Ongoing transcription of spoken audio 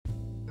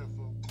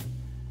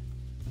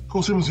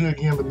Coach Simmons here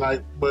again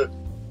tonight, but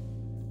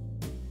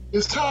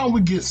it's time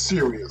we get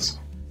serious.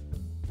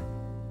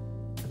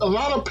 A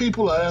lot of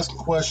people are asking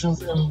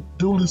questions, and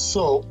duly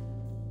so,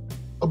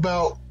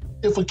 about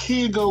if a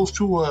kid goes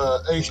to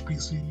a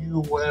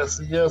HBCU or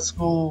FCS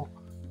school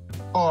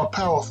or a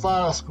Power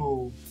 5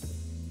 school,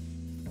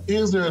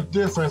 is there a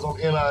difference on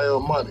NIL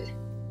money?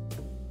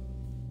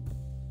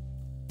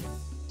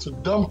 It's a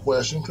dumb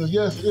question, because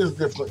yes, it is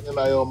different on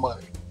NIL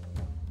money.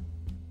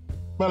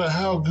 No matter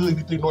how good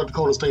you think North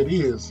Dakota State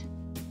is,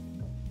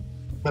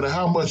 no matter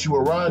how much you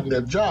are riding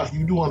that jock,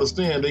 you do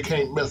understand they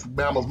can't mess with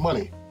Bama's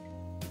money.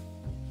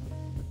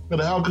 No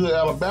matter how good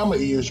Alabama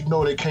is, you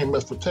know they can't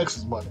mess with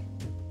Texas money.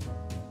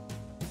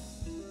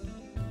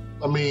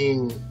 I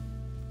mean,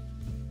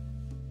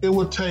 it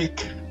would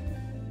take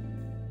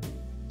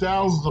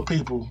thousands of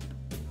people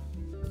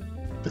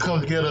to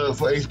come together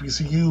for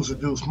HBCUs to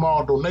do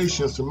small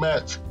donations to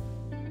match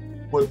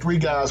what three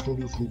guys can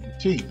do from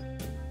UT.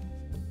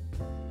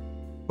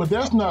 But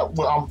that's not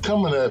what I'm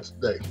coming at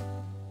today.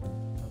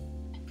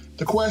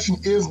 The question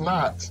is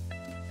not,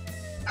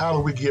 how do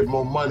we get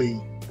more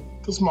money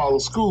to smaller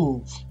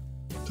schools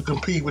to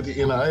compete with the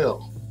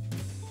NIL?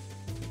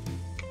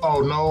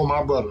 Oh no,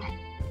 my brother.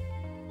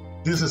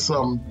 This is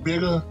something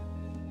bigger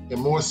and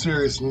more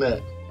serious than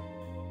that.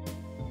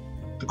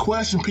 The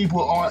question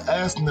people aren't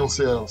asking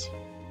themselves,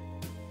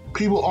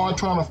 people aren't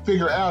trying to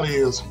figure out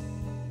is,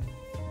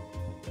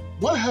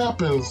 what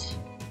happens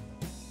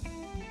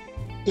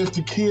if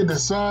the kid that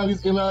signed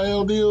these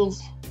NIL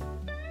deals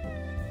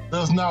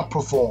does not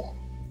perform?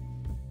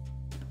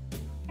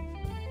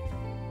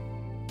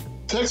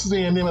 Texas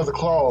A&M has a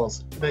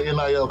clause in their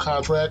NIL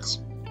contracts.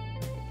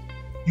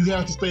 You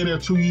have to stay there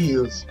 2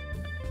 years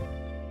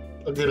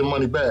or get the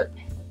money back.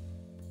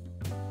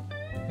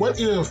 What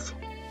if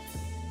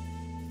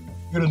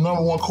you're the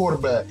number one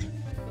quarterback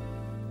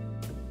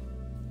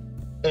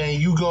and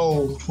you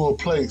go to a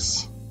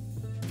place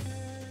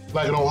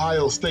like an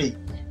Ohio State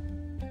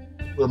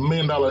with $1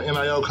 million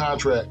NIL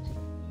contract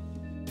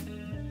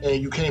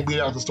and you can't beat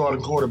out the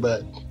starting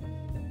quarterback?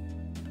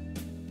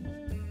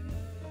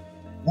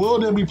 Will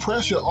there be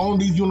pressure on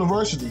these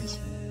universities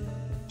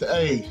to,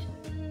 hey,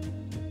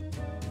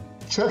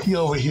 Chucky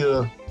over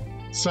here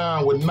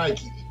signed with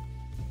Nike.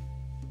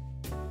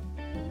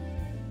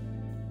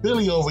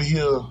 Billy over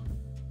here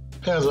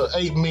has an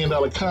 $8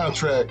 million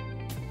contract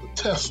with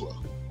Tesla.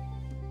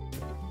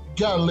 You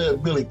gotta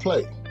let Billy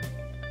play.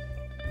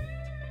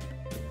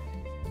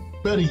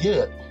 Better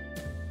yet,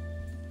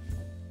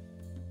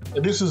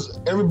 and this is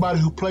everybody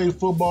who played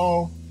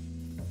football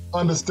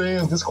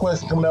understands this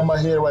question coming out of my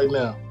head right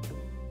now.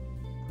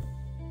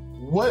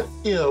 What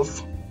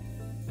if,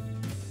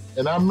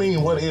 and I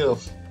mean what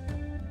if,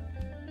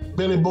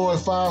 Billy Boy,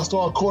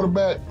 5-star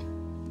quarterback,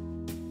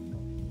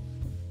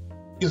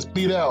 gets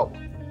beat out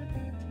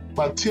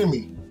by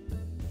Timmy,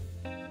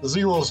 the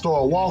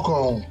 0-star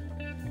walk-on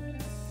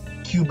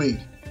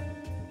QB?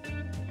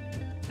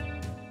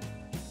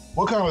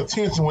 What kind of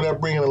tension would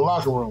that bring in the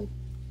locker room?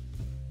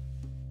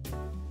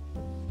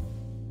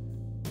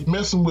 You're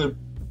messing with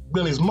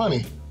Billy's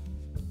money,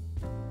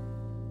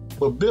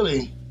 but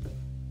Billy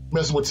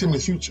messing with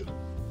Timmy's future.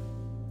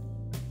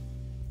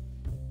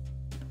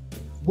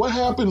 What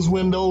happens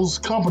when those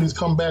companies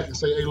come back and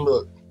say, hey,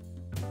 look,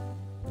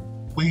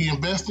 we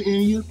invested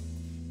in you.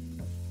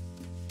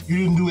 You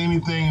didn't do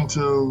anything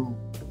to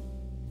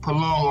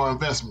prolong our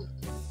investment.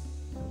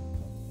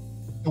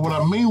 And what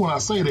I mean when I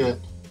say that,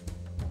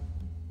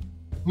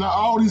 not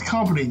all these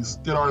companies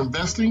that are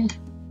investing,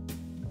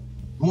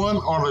 one,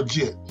 are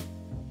legit.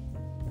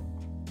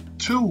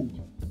 Two,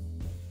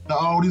 not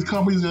all these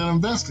companies that are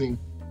investing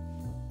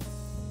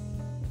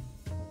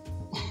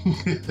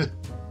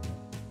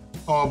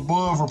are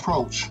above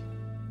reproach.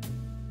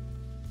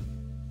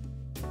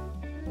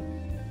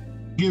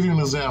 Give you an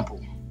example.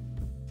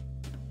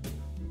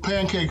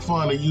 Pancake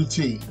Fund at UT.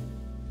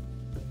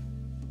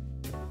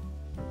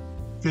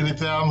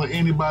 50,000 when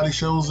anybody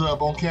shows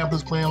up on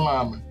campus playing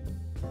lineman.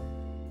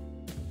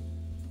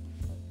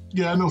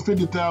 Yeah, I know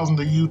 50,000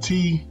 to UT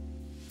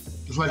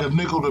is like a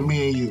nickel to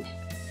me and you.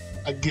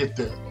 I get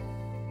that.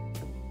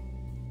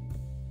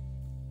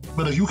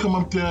 But if you come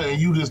up there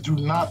and you just do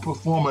not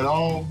perform at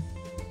all,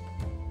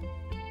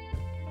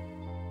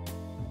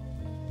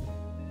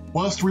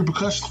 what's the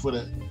repercussions for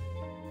that?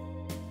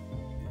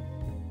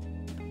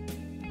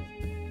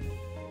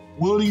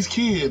 Will these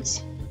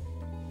kids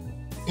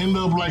end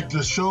up like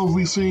the shows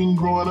we seen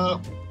growing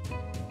up?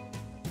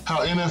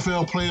 How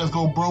NFL players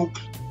go broke?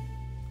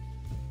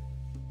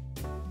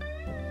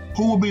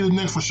 Who will be the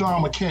next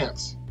Rashawn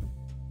McCants?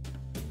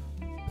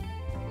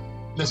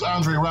 That's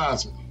Andre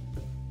Rison.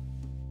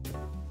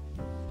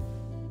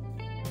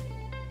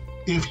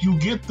 If you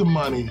get the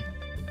money,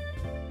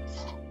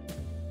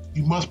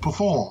 you must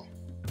perform.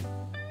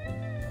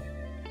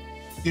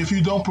 If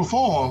you don't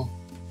perform,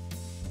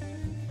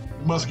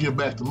 you must give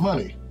back the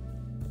money.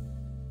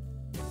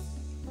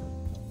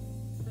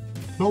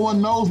 No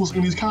one knows what's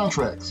in these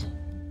contracts.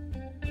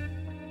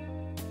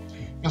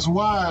 That's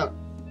why,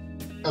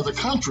 as a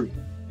country,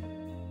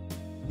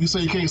 You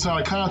say you can't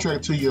sign a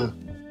contract till you're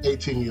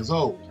 18 years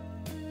old,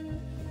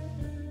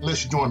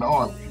 unless you join the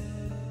Army.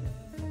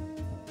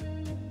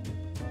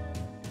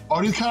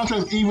 Are these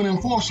contracts even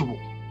enforceable?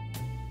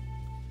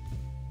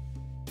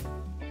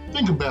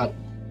 Think about it.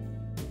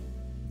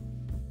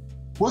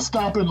 What's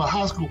stopping a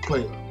high school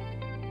player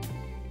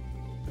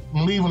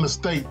from leaving the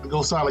state to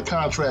go sign a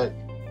contract,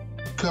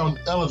 become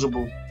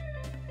eligible,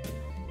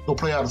 go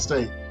play out of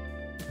state?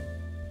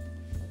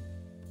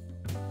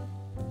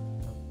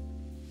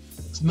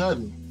 It's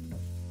nothing.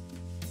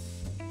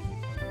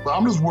 But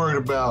I'm just worried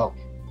about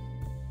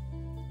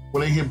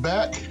when they get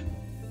back,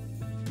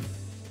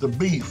 the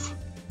beef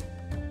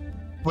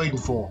waiting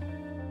for them.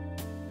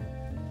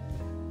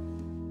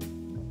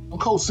 I'm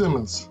Coach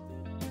Simmons,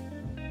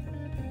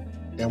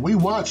 and we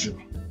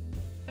watching.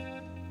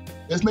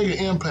 Let's make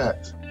an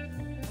impact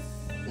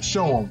and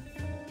show them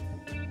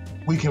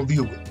we can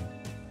view it.